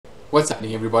What's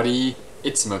happening, everybody?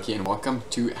 It's Smokey and welcome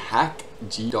to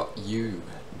hackg.u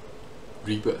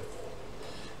Rebirth.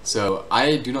 So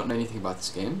I do not know anything about this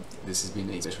game. This has been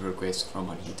a special request from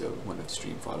Juanito, one of the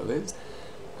stream followers,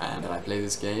 and I play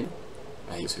this game.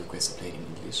 He also requested to play it in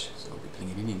English, so I'll be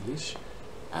playing it in English.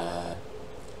 I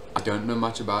don't know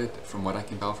much about it. From what I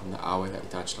can tell from the hour that we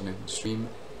touched on it in the stream,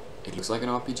 it looks like an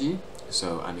RPG,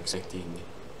 so I'm expecting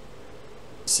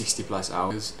 60 plus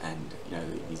hours, and you know,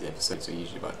 these episodes are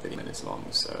usually about 30 minutes long,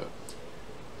 so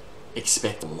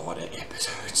expect a lot of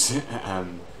episodes.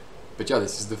 But yeah,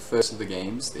 this is the first of the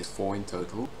games. There's 4 in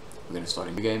total. We're going to start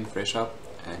a new game, fresh up,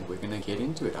 and we're going to get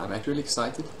into it. I'm actually really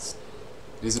excited. It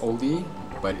is an oldie,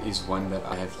 but it is one that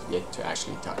I have yet to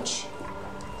actually touch.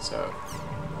 So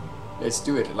let's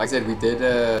do it. Like I said, we did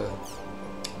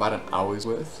about an hour's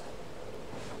worth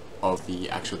of the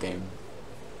actual game.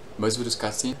 Most of it is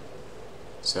cutscene,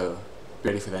 so be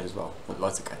ready for that as well. With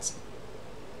lots of cutscene.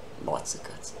 Lots of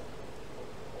cutscene.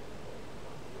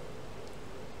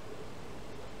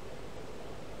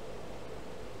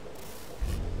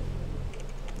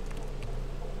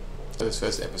 So this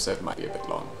first episode might be a bit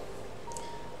long,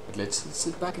 but let's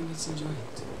sit back and let's enjoy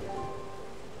it.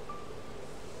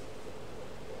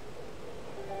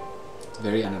 It's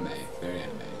very anime, very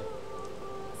anime.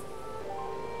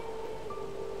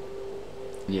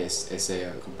 Yes,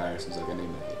 SAO comparisons are going to be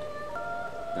made.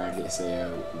 Apparently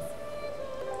SAO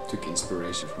took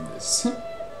inspiration from this. I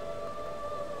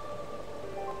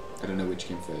don't know which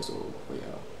came first or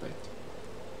yeah, but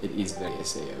it is very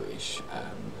SAO-ish.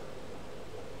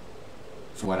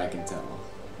 From what I can tell.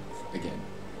 Again,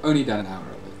 only done an hour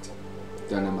of it.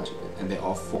 Don't know much of it. And they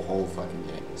are 4 whole fucking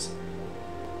games.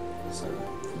 So, yeah.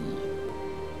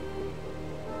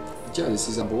 But yeah, this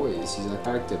is our boy. This is our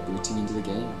character booting into the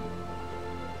game.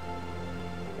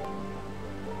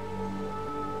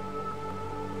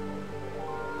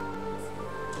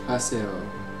 Haseo.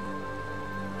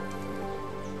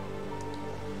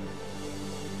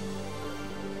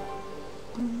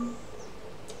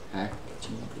 Hack G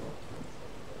block.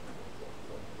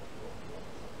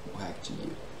 Hack G.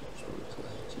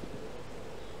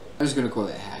 I'm just gonna call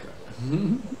it hacker.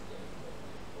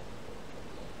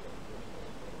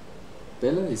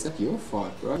 Bella, is that your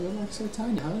fault, bro? You're like so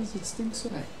tiny. How does it stink so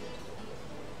bad?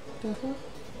 What the fuck?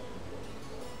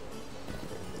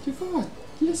 You fart.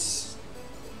 Yes.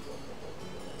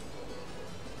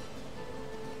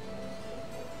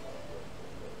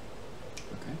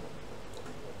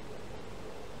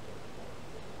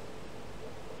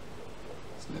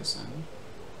 No sound.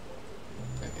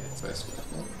 Okay, that's first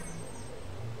one.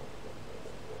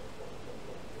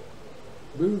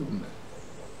 Boom.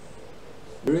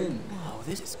 We're in. Wow,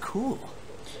 this is cool.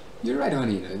 You're right,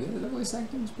 honey. The voice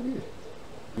acting is pretty good.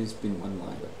 It's been one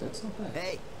line, but that's not bad.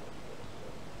 Hey.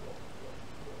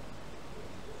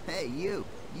 Hey, you,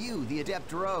 the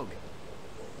adept rogue.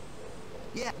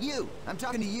 Yeah, you. I'm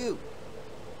talking to you.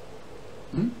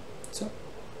 Hmm? What's up?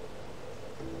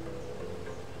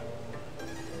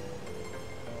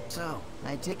 So,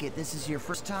 I take it this is your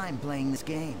first time playing this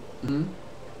game. Hmm?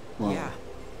 Wow. Yeah,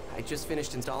 I just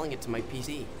finished installing it to my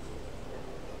PC.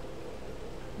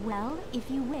 Well,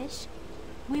 if you wish,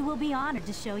 we will be honored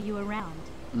to show you around.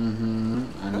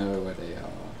 Mm-hmm. I know where they are.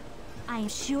 I am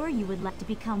sure you would like to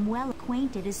become well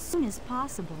acquainted as soon as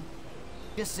possible.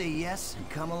 Just say yes and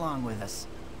come along with us.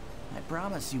 I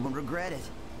promise you won't regret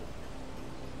it.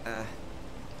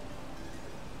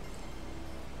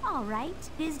 All right,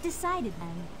 it is decided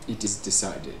then. It is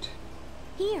decided.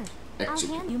 Here, I'll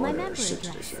hand you my member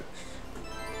address.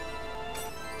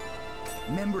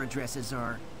 Member addresses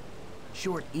are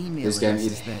short email This game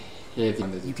addresses is that heavy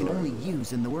on the you can tutorial. only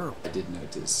use in the world. I did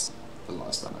notice the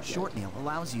last time I played. Short mail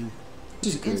allows you Which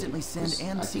is to good, instantly send because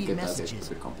and I think receive it does get messages a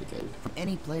bit complicated. from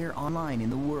any player online in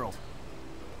the world.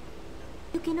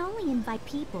 You can only invite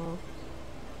people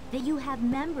that you have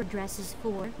member addresses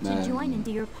for to No, join into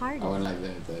your party. I want like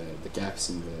the gaps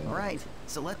in the Alright,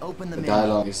 so let's open the the menu.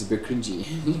 dialogue is a bit cringy.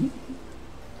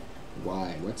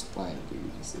 Why? What's why, dude?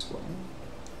 Is this why?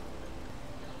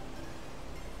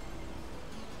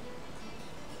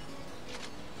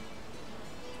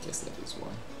 Guess that is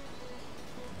why.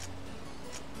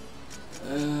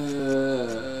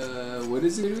 What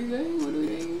is it we're doing? What are we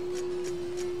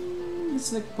doing?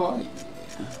 It's like party.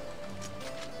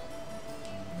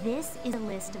 This is a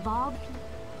list of all the people.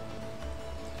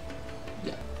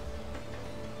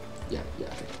 Yeah.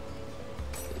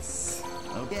 Yes.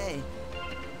 Okay.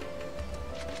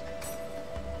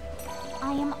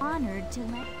 I am honored to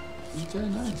let... It's very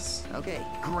nice. Okay,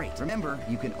 great. Remember,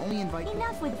 you can only invite...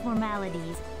 Enough with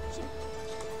formalities.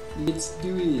 Let's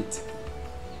do it.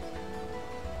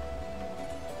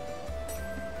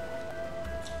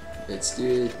 Let's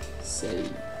do it.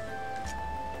 Save.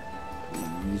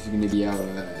 This is going to be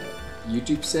our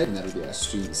YouTube save, and that'll be our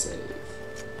stream save.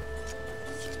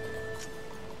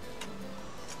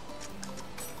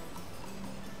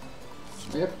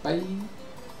 Yep, bye.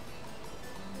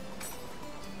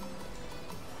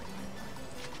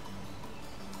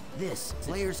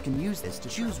 Players can use this to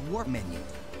choose warp menu.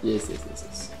 Yes.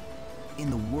 In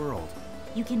the world,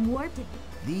 You can warp to...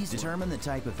 these determine the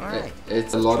type of... Alright.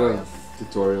 It's a lot of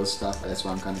tutorial stuff, that's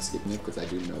why I'm kind of skipping it, because I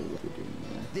do know what we're doing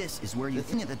here. This is where the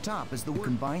thing at the top is the word.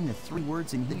 Combine the 3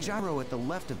 words in the gyro at the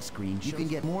left of the screen. You can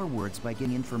get more words by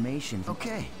getting information.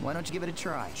 Okay, why don't you give it a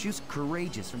try? Choose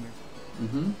courageous from your...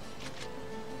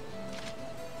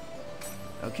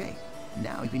 Okay,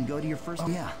 now you can go to your first... Oh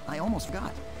yeah, I almost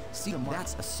forgot. See,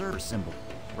 that's a server symbol.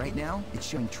 Right now, it's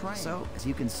showing triangle. So, as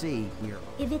you can see, we're...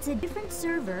 If it's a different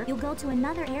server, you'll go to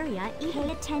another area and pay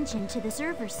attention to the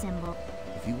server symbol.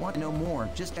 If you want to know more,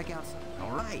 just check out...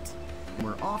 Alright,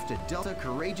 we're off to Delta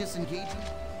Courageous Engaging...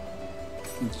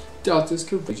 Delta's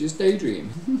Courageous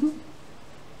Daydream.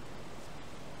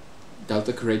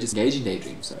 Delta Courageous Engaging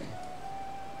Daydream, sorry.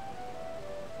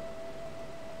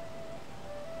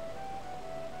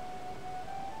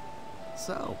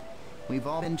 So, we've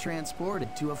all been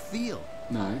transported to a field.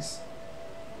 Nice.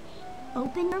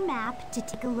 Open your map to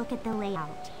take a look at the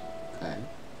layout. Okay.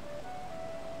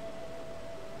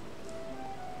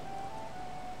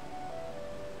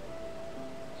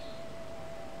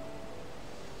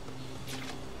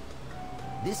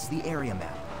 This is the area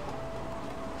map.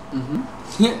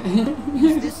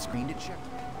 Use this screen to check.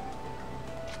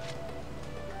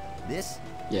 This?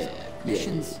 Yeah.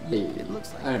 Missions. It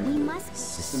looks like... I We remember. must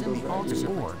Assemble the altars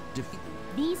or defeat...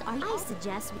 These are... I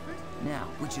suggest... Now,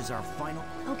 which is our final...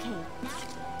 Okay, now...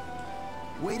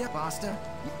 Wait up, Asta.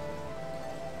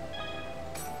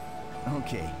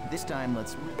 Okay, this time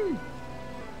let's...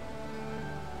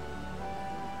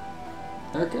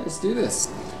 Okay, let's do this.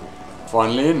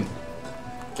 Finally in.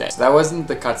 Okay, so that wasn't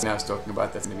the cutscene I was talking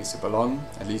about. That's going to be super long.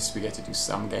 At least we get to do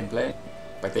some gameplay.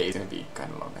 But there is going to be kind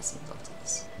of long cutscenes after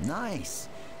this. Nice.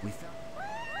 We found...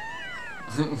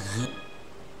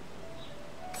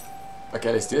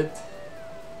 Okay, let's do it.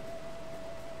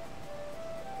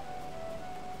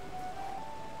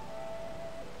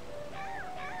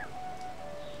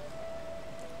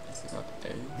 This is not A.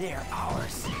 They're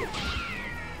ours.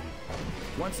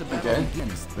 Once the battle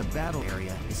begins, the battle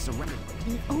area is surrounded.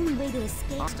 the only way to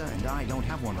escape... Asta and I don't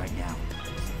have one right now.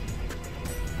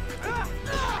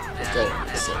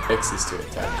 Okay, so X is to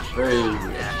attack. Very weird.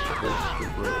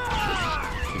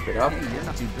 Keep it up. Hey, you're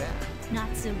not too bad.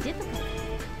 Not so difficult.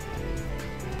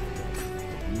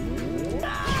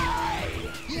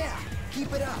 Yeah,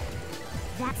 keep it up.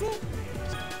 That's it.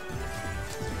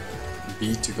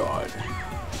 Be to God.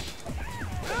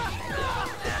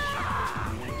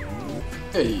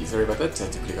 Hey, sorry about that. I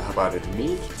had to click how about it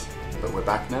meet, but we're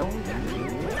back now.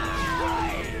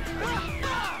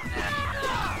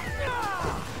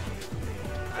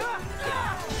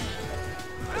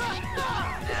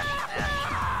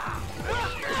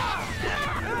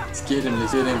 Let's get him,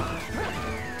 let's get him.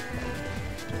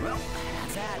 Well,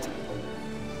 that's that.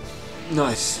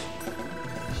 Nice.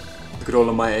 Look at all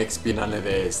of my XP, none of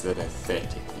theirs, the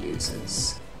pathetic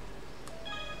losers.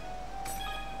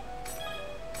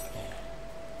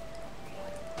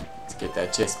 Let's get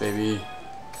that chest, baby.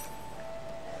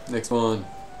 Next one.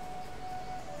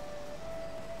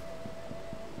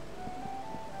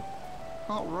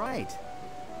 All right.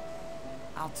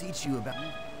 I'll teach you about...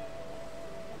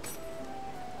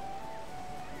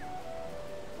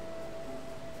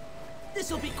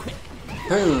 This'll be quick.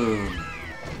 Boom.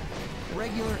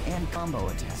 Regular and combo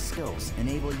attack skills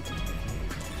enable you to...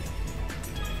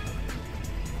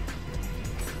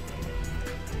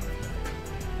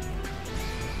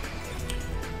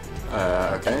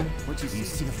 Okay. What you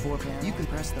see the 4 panel? You can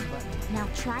press the button. Now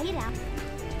try it out.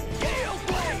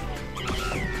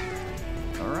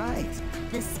 All right.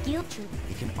 The skill tree.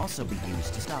 It can also be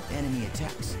used to stop enemy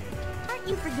attacks. Aren't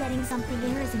you forgetting something?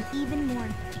 There is an even more...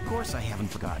 Of course I haven't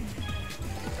forgotten.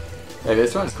 Hey,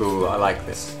 this one's cool. I like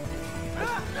this.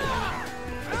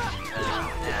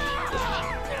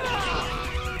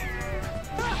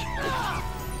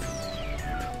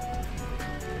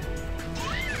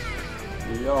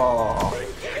 Yeah.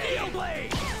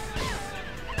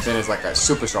 Then it's like a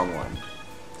super strong one.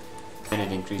 And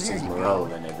it increases morale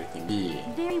and everything.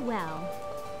 Yeah. Very well.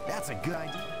 That's a good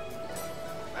idea.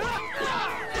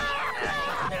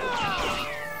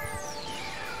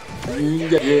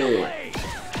 Yeah.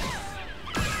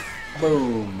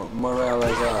 Boom. Morale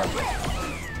is up.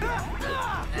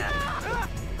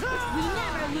 We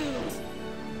never lose.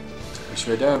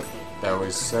 Sure don't. That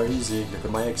was so easy. Look at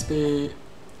my XP.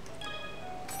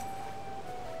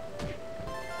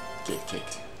 Get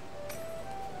kicked.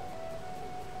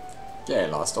 Yeah,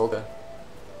 last altar.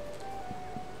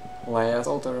 Last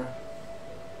altar.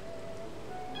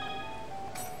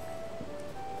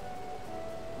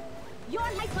 Your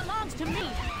life belongs to me.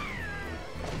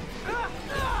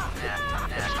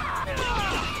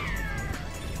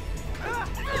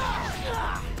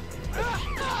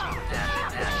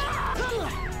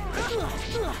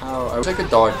 Oh, I wish I could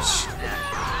dodge.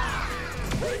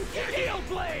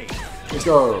 Let's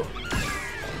go.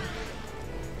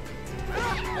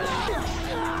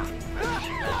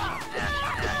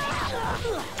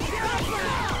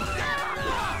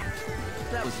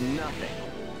 That was nothing.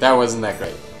 That wasn't that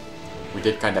great. We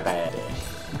did kinda bad.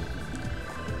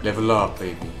 Level up,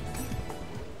 baby.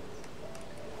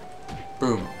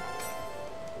 Boom.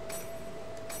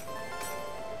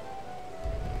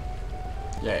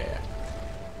 Yeah.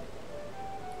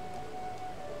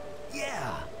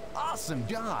 Yeah, awesome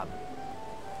job.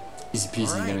 Easy peasy,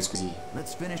 All right, lemon squeezy.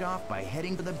 let's finish off by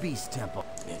heading to the Beast Temple.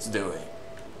 Let's do it.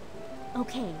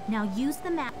 Okay, now use the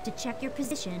map to check your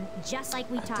position, just like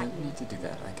we I taught don't you. need to do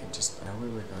that. I can just know where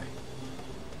we're going.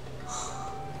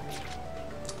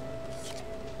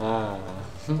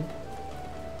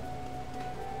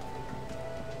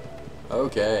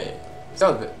 Okay.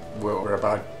 So we're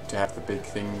about to have the big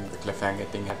thing, the cliffhanger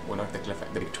thing happen. Well, not the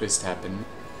cliffhanger, the big twist happen.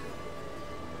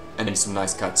 And then some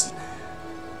nice cuts.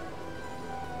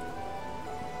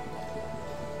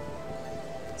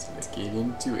 So let's get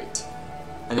into it.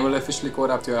 And then we'll officially caught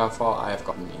up to how far I have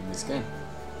gotten in this game.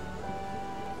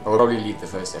 I will probably leave the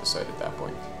first episode at that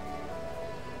point.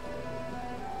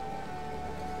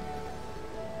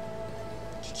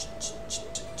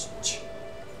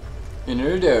 In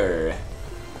order.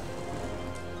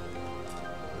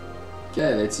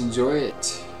 Okay, let's enjoy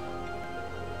it.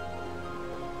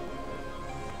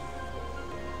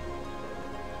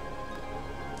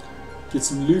 Get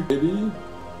some loot, baby.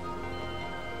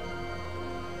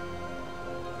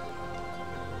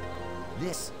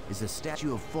 This is a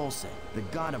statue of Folsa, the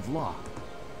god of law.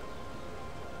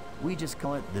 We just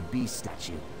call it the Beast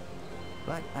statue.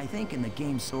 But I think in the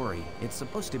game story, it's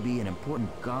supposed to be an important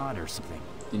god or something.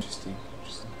 Interesting.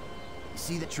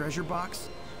 See the treasure box?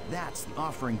 That's the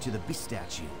offering to the Beast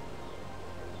statue.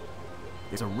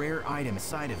 There's a rare item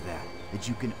inside of that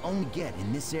you can only get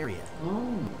in this area.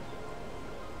 Oh.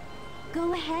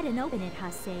 Go ahead and open it,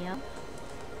 Haseo.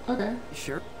 Okay.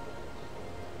 Sure.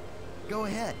 Go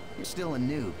ahead. You're still a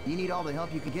noob. You need all the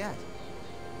help you can get.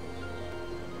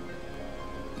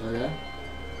 Okay.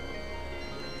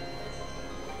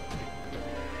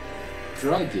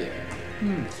 Dry gear.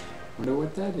 Wonder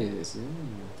what that is.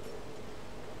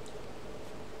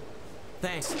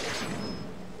 Thanks.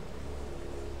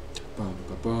 Bum,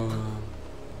 ba, bum.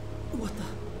 What the?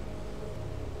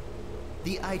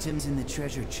 The items in the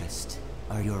treasure chest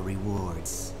are your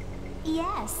rewards.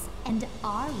 Yes, and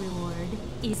our reward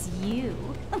is you.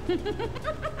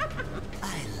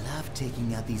 I love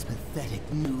taking out these pathetic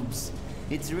noobs.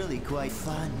 It's really quite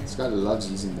fun. Scott loves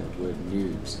using that word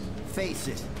noobs. Face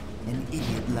it, an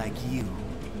idiot like you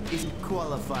isn't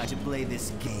qualified to play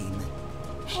this game.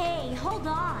 Hey, hold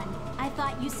on. I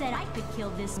thought you said I could kill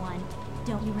this one.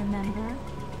 Don't you remember?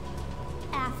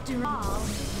 After all,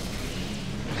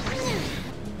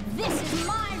 this is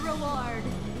my reward.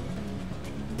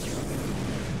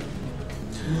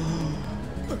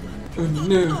 Oh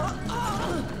no.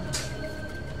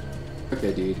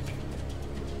 Okay, dude.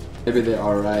 Maybe they're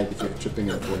alright if you're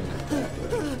tripping up going like that.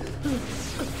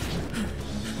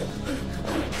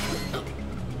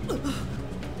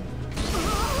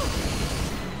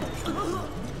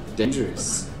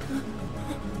 Dangerous.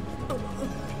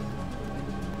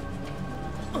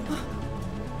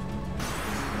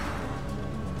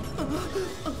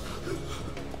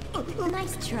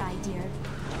 Nice try, dear.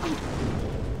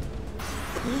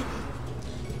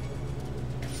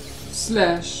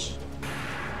 Slash.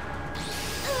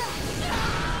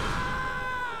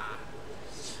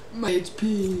 My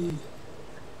HP.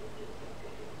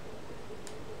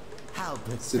 How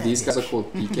pathetic. So these guys are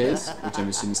called PKs, which I'm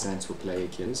assuming stands for player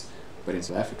killers, but in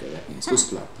South Africa that means Swiss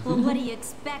Club. Well, what do you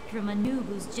expect from a noob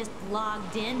who's just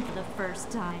logged in for the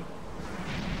first time?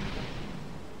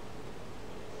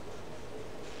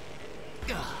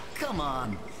 Ugh, come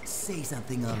on, say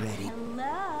something already.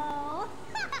 Hello?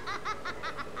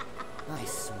 I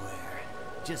swear,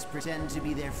 just pretend to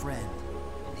be their friend.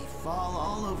 And they fall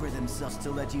all over themselves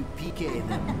to let you PK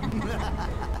them.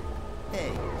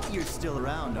 Hey, you're still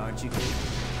around, aren't you?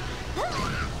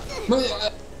 Huh?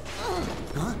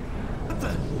 What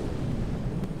the?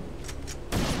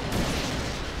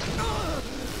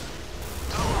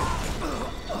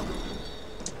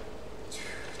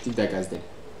 think that guy's dead.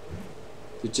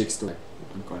 The chick's still like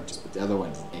unconscious, but the other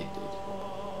one's dead.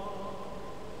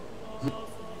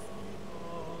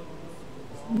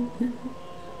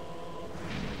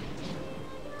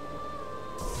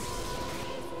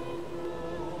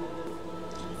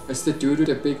 It's the dude with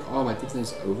a big arm. I think his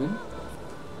name's Owen.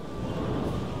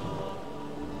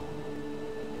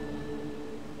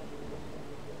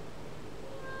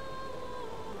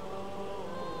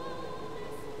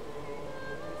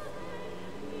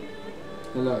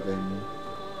 Hello, Owen.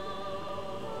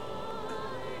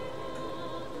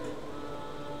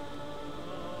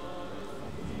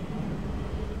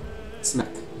 Smack.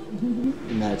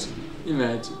 Imagine.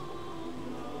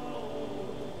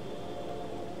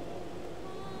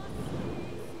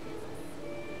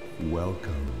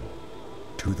 Welcome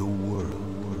to the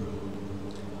world.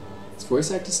 His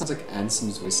voice actor sounds like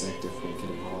Ansem's voice actor from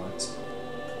Kingdom Hearts.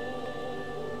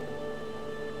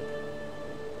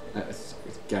 I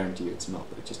guarantee you it's not,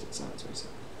 but it sounds very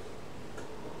similar.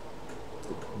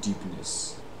 The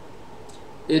deepness.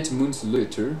 It months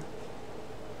later.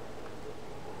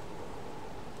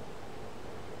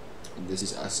 And this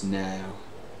is us now.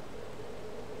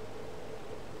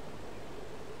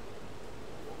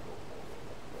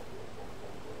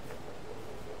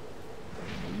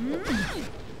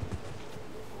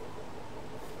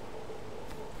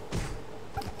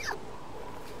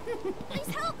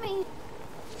 Please help me.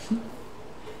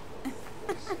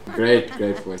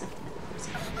 Great voice.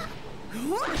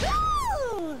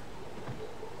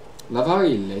 Love how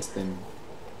he lets them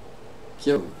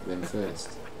kill them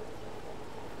first.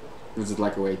 Was it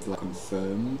like a way to like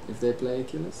confirm if they're player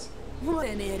killers? What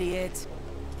an idiot.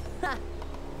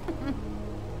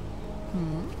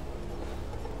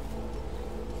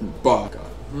 Bugger.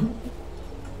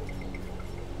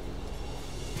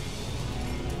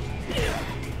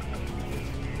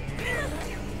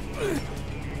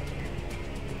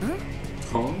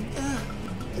 Huh?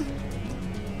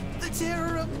 The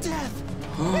terror of death!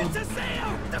 It's a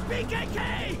sale! The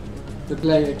PKK! The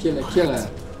player killer.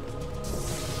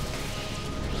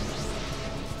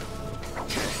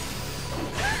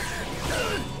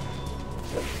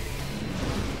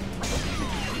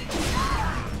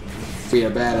 Be a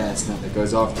badass now that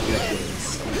goes off to get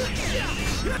this.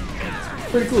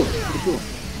 Pretty cool.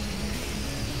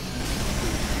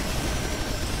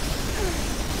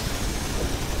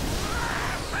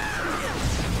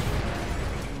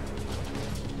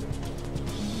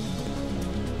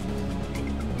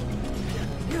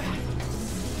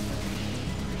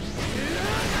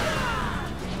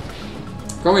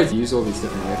 Can't wait to use all these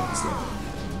different weapons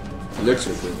though. It looks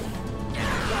really cool.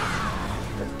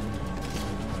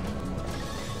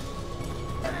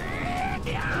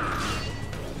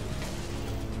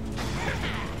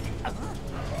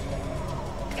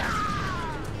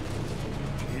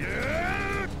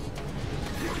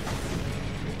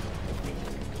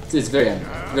 It's very.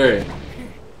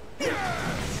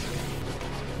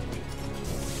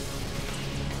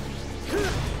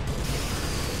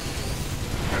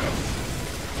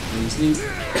 Sneeze.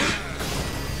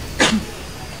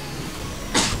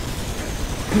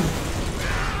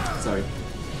 Sorry.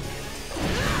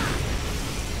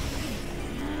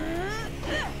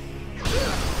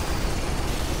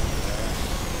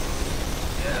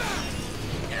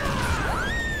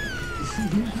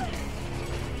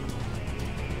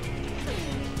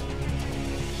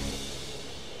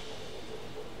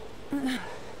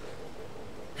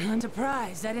 I'm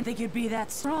surprised. I didn't think you'd be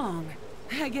that strong.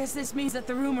 I guess this means that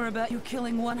the rumor about you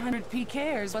killing 100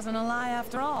 PKers wasn't a lie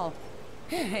after all.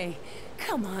 Hey,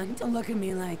 come on, don't look at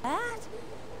me like that.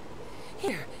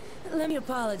 Here, let me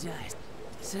apologize.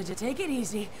 So just take it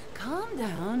easy, calm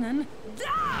down, and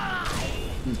die!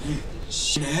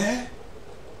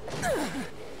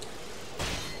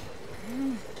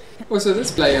 Oh, so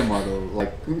this player model,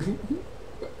 like,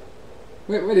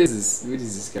 what is this? What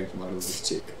is this character model? This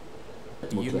chick?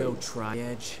 You know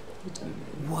Tri-Edge?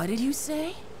 What did you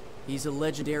say? He's a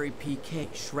legendary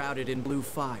PK shrouded in blue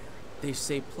fire. They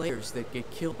say players that get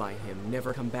killed by him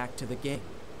never come back to the game.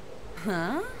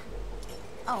 Huh?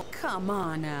 Oh, come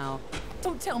on now.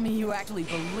 Don't tell me you actually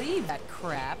believe that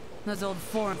crap. Those old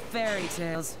foreign fairy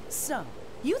tales. So,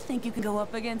 you think you can go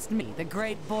up against me, the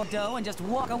great Bordeaux, and just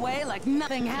walk away like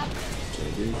nothing happened?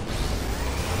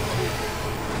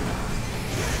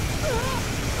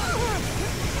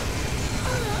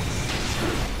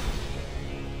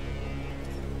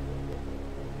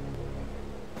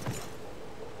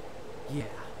 Yeah,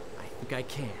 I think I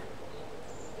can.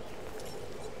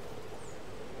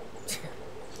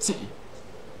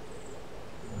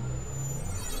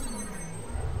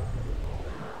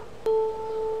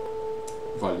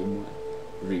 Volume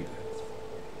 1. Rebirth.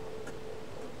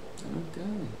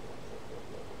 Okay.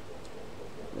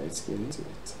 Let's get into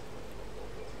it.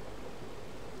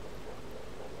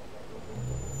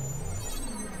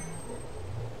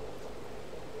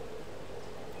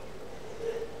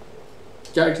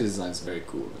 Character design is very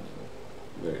cool.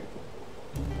 Very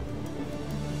cool.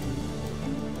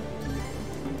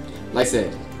 Like I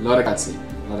said, a lot of cutscene.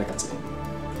 A lot of cutscene.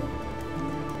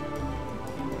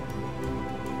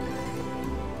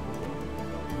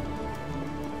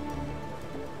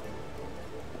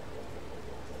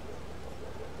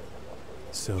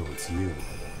 So it's you.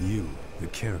 You, the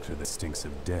character that stinks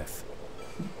of death.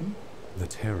 The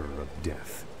terror of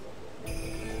death.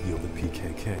 You're the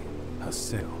PKK,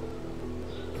 Haseo.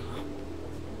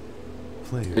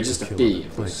 Players You're just a who kill bee, other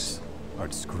players are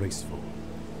disgraceful.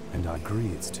 And I agree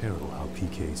it's terrible how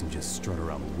PKs can just strut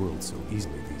around the world so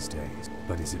easily these days.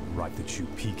 But is it right that you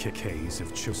PKKs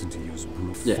have chosen to use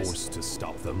brute force to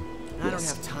stop them? I don't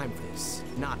have time for this.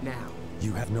 Not now.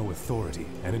 You have no authority,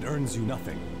 and it earns you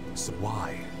nothing. So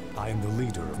why? I am the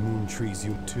leader of Moon Tree's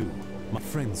Unit 2. My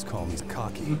friends call me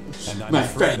Sakaki, and I'm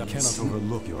afraid I cannot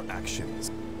overlook your actions.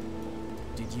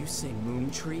 Did you say Moon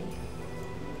Tree?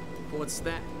 What's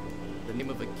that? The name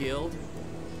of a guild?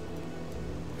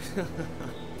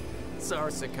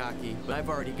 Sorry, Sakaki, but I've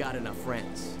already got enough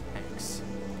friends. Thanks.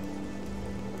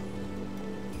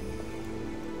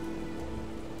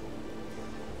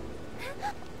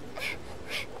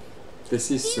 This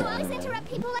is Do so you always anime. interrupt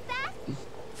people like that?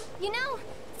 You know,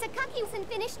 Sakaki wasn't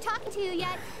finished talking to you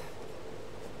yet.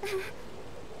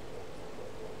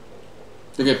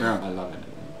 Don't get me wrong, I love anime.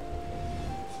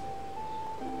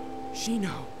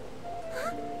 Shino.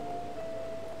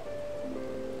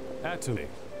 Atuli,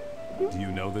 do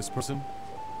you know this person?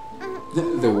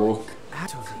 The walk.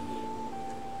 Atuli.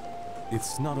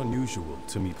 It's not unusual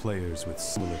to meet players with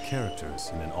similar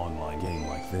characters in an online game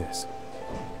like this.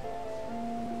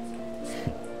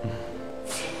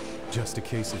 Just a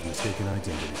case of mistaken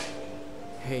identity.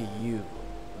 Hey, you.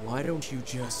 Why don't you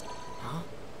just... Huh?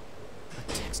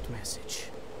 A text message.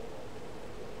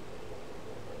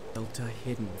 Delta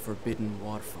Hidden Forbidden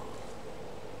Waterfall.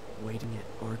 Waiting at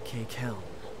Arcade Helm.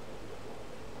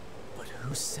 But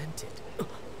who sent it?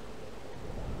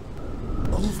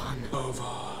 Ovan.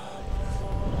 Ovan.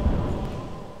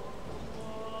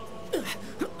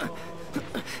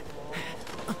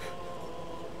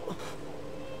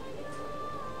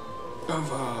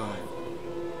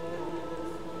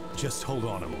 Just hold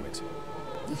on a moment.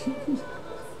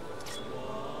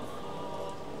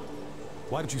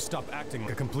 Why don't you stop acting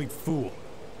like a complete fool?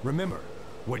 Remember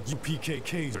what you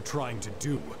PKKs are trying to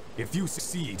do. If you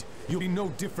succeed, you'll be no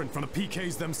different from the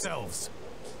PKs themselves.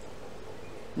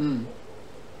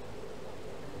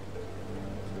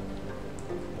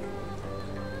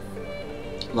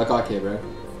 Like arcade, bro.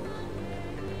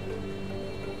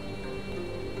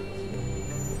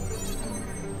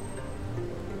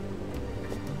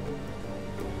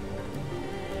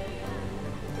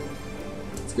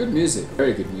 It's good music,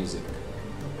 very good music.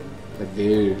 Like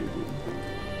very good.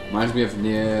 Reminds me of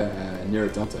Nier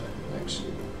Automata,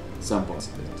 actually. Some parts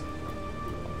of it.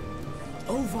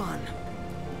 Ovan.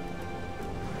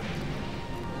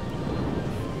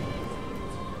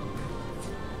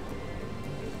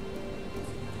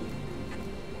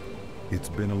 It's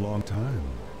been a long time,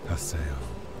 Haseo.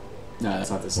 No, that's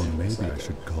not the Or same. maybe It's I like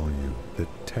should call you the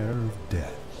Terror of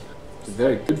Death. a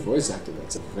very good voice actor.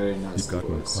 That's a very nice You've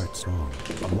gotten voice. quite strong.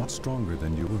 A lot stronger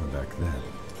than you were back then.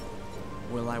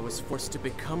 Well, I was forced to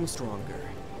become stronger.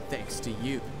 Thanks to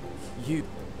you. You.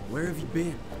 Where have you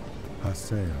been?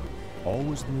 Haseo,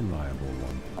 always the reliable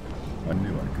one. I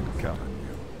knew I could count on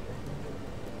you.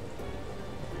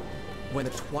 When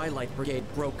the Twilight Brigade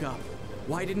broke up,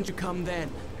 why didn't you come then?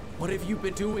 What have you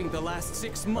been doing the last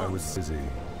 6 months? I was busy.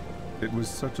 It was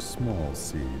such a small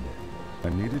seed. I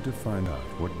needed to find out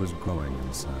what was growing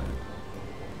inside.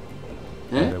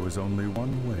 And there was only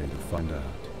one way to find out.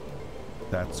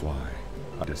 That's why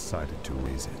I decided to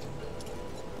raise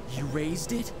it. You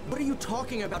raised it? What are you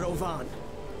talking about, Ovan?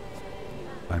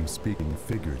 I'm speaking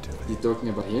figuratively. You talking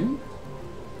about him?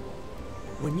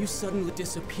 When you suddenly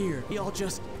disappeared, y'all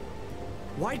just...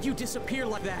 Why'd you disappear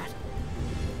like that?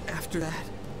 After that,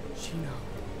 Shino...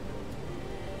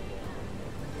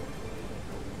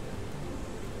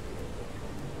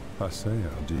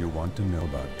 Haseo, do you want to know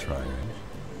about Tri-Edge?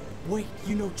 Wait,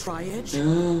 you know Tri-Edge?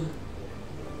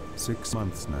 6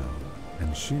 months now,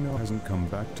 and Shino hasn't come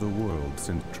back to the world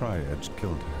since Tri-Edge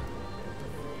killed her.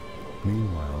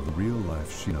 Meanwhile, the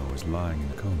real-life Shino is lying in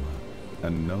a coma,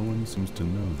 and no one seems to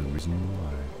know the reason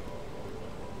why.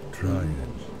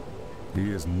 Tri-Edge, he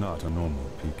is not a normal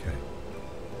PK.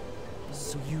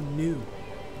 So you knew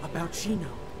about Shino?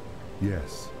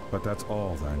 Yes, but that's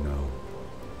all I know.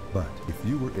 But if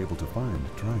you were able to find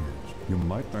Triage, you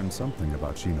might learn something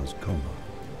about Shino's coma.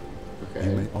 Okay.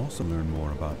 You may also learn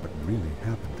more about what really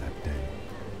happened that day.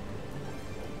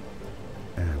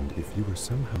 And if you were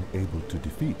somehow able to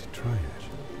defeat Triage,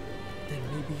 then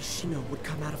maybe Shino would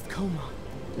come out of coma.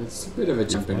 It's a bit of a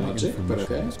jump in logic, but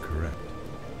okay. is correct.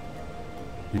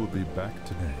 He will be back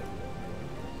today,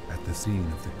 at the scene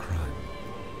of the crime.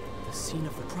 The scene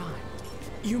of the crime?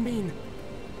 You mean...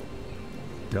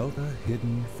 Delta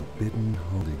Hidden Forbidden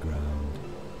Holy Ground.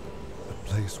 The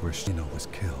place where Shino was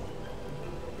killed.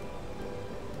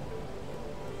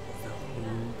 The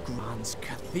Holy Ground's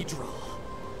Cathedral.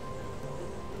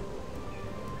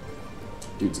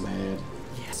 Dude's mad.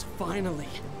 Yes, finally.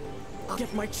 I'll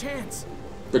get my chance.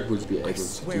 But would you be able I to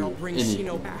swear do I'll bring anything?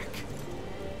 Shino back.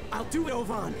 I'll do it,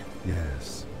 Ovan.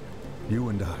 Yes. You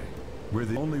and I. We're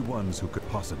the only ones who could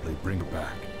possibly bring her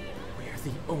back. We're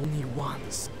the only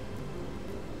ones.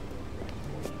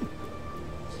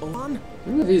 Ovan? I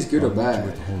don't know if he's good or I'll meet you bad.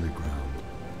 at the Holy Ground.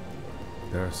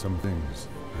 There are some things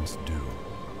I must do.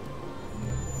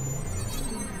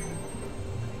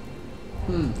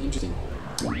 Interesting.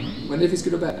 Wonder if he's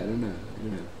good or bad. I don't know.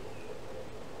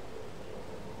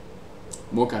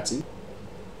 More cutscene.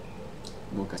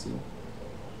 More cutscene.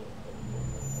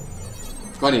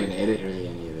 Can't even edit really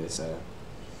any of this, so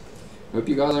hope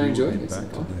you guys are enjoying it. this.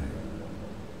 Back today,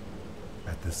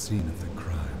 at the scene of the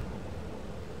crime.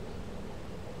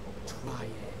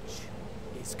 Tri-Edge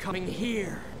is coming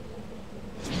here.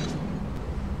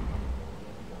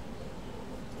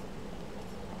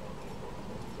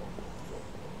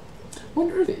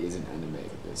 Wonder if there is an anime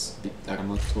for this. Like, I'm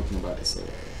not talking about this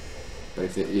area, but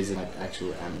if there is an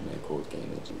actual anime called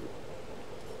Game Edge,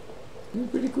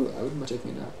 it'd be pretty cool. I wouldn't mind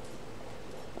checking it out.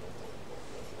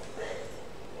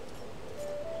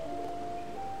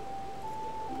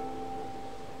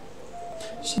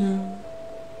 Shino.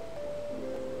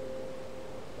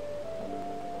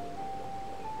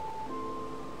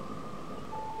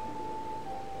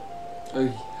 Oh,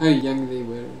 how young they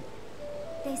were.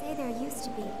 They say there used to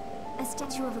be a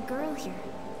statue of a girl here.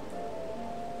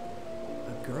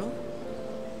 A girl?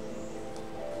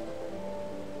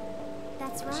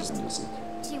 That's It's just right. music.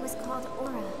 She was called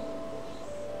Aura.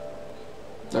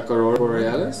 Like Aurora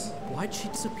Borealis? Why'd she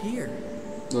disappear?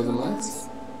 Northern Who Lights? knows?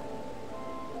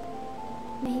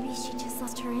 Maybe she just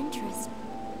lost her interest.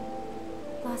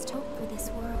 Lost hope for this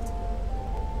world.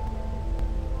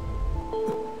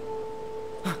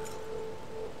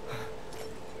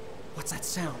 What's that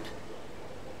sound?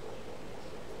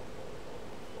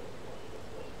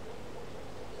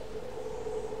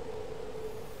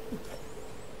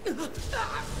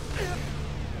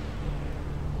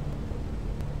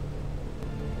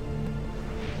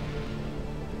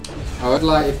 I would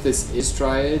like if this is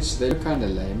Tri-Edge, they look kinda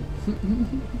lame.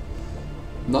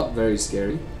 Not very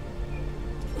scary.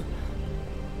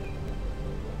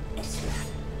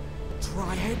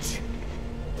 Tri-Edge?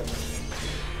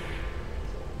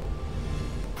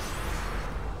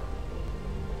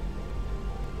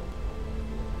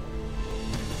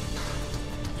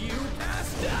 You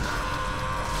bastard!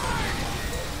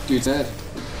 Dude's dead.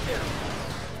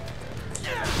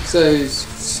 So,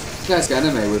 classic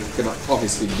anime, we're gonna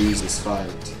obviously lose this fight.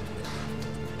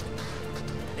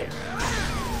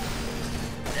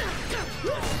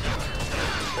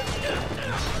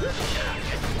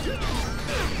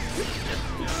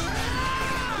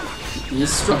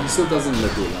 He's strong, he still doesn't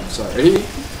look good, I'm sorry.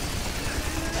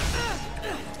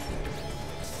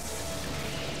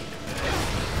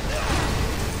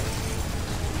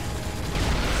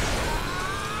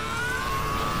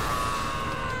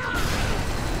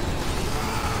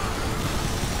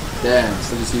 Damn,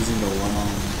 so just using the one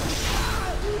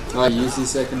arm. Oh, I used the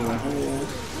second one.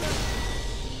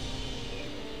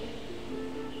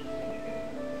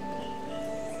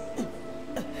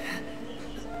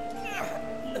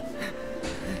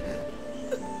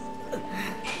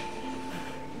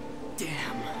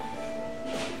 Damn.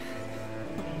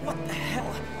 What the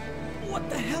hell? What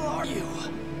the hell are you?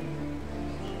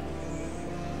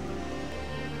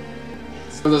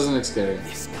 Still doesn't look scary.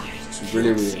 This guy It's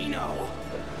really weird. Chino.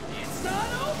 It's not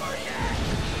over yet.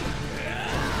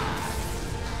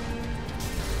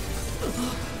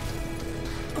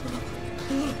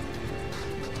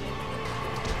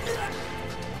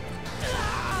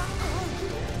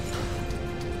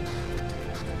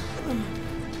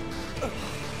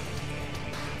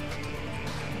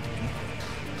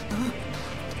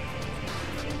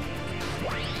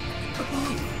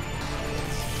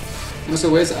 So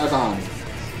where's Avan?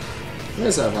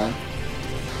 Where's Avan?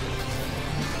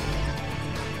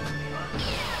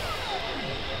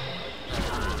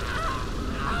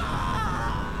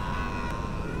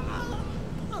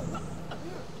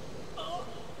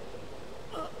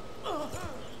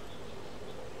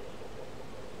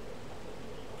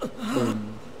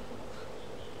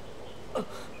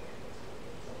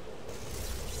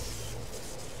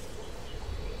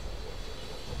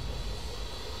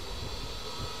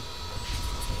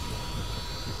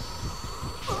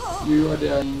 You are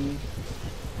dying.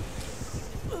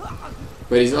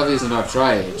 But he's obviously not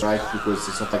trying, right? Because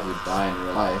it's not like you die in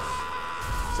real life.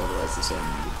 So otherwise the same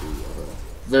would do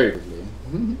very quickly.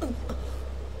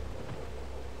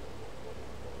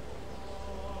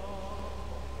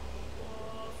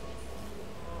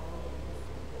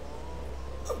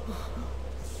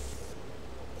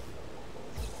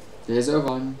 There's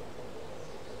Ovan.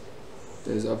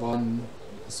 There's Ovan.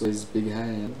 I saw his big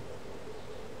hand.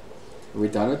 Are we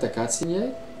done with the cutscene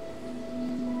yet?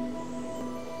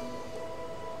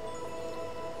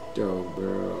 Oh,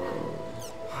 bro.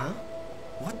 Huh?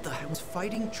 What the hell was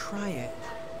fighting Triad?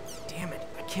 Damn it,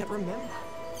 I can't remember.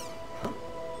 Huh?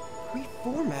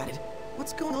 Reformatted?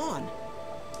 What's going on?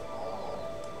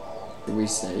 Did we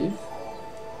save?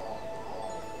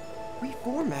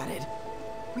 Reformatted?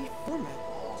 Reformatted?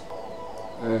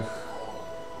 Ugh.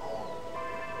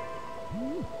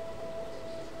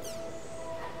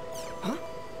 Huh?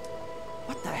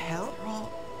 What the hell? They're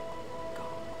all...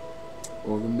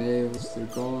 All the mails, they're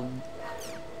gone.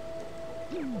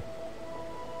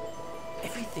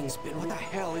 Everything's been... What the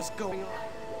hell is going on?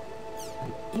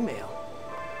 An email.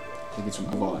 I think it's from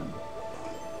Ovan.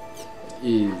 It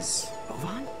is.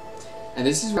 Ovan? And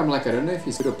this is where I'm like, I don't know if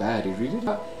he's good or bad. You read it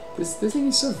out. This thing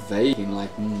is so vague and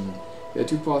like, there are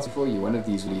two paths before you. One of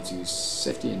these will lead to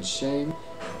safety and shame.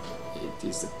 It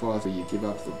is the path where you give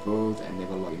up the world and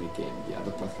never log in again. The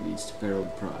other path leads to peril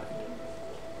and pride.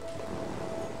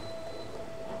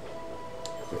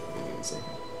 Wait a second.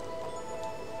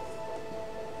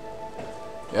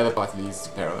 The other path leads to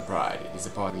peril and pride. It is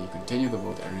the path where you continue the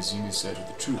world and resume your search of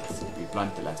the truth. To be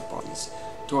blunt, the latter path is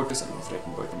torturous and will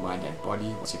threaten both the mind and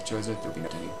body. Once you've chosen it, there will be no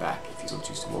turning back. If you still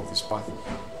choose to walk this path,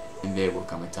 then there will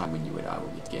come a time when you and I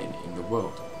will meet again in the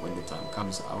world. When the time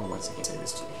comes, I will once again say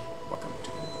this to you. Welcome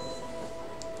to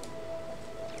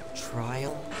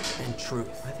Trial and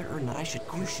truth. Whether or not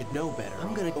you should know better.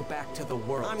 I'm gonna go back to the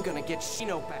world. I'm gonna get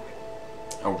Shino back.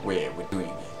 aware we're doing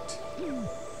it.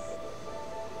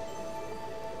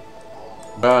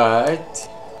 But I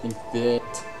think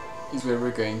that is where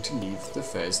we're going to leave the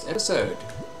first episode.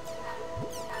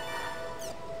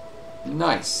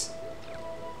 Nice.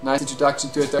 Nice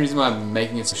introduction to it. The reason why I'm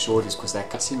making it so short is because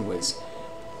that cutscene was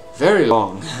very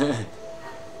long.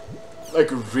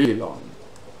 Like really long.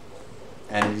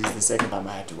 And it is the second time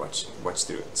I had to watch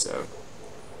through it, so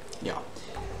yeah.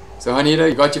 So Juanita,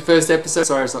 you got your first episode.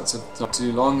 Sorry it's not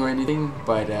too long or anything,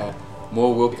 but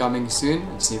more will be coming soon.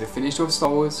 I just need to finish off Star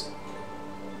Wars.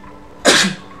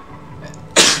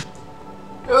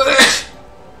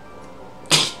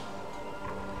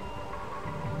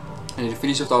 I need to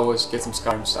finish off Star Wars, get some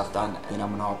Skyrim stuff done, and then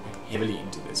I'm gonna hop heavily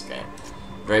into this game.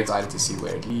 Very excited to see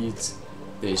where it leads.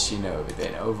 There's Shino over there,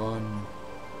 and Ovan.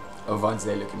 Ovan's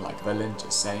there looking like a villain,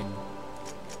 just saying.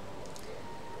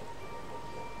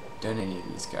 Don't know any of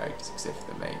these characters except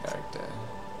for the main character.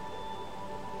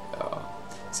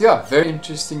 So yeah, very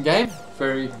interesting game.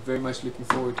 Very much looking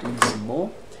forward to doing some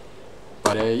more.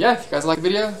 But yeah, if you guys like the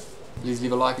video, please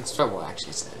leave a like and subscribe. Well, actually,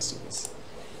 let's do this.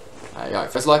 Yeah, if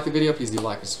you guys like the video, please leave a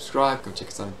like and subscribe. Go check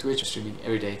us out on Twitch. We're streaming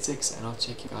every day at 6, and I'll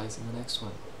check you guys in the next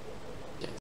one.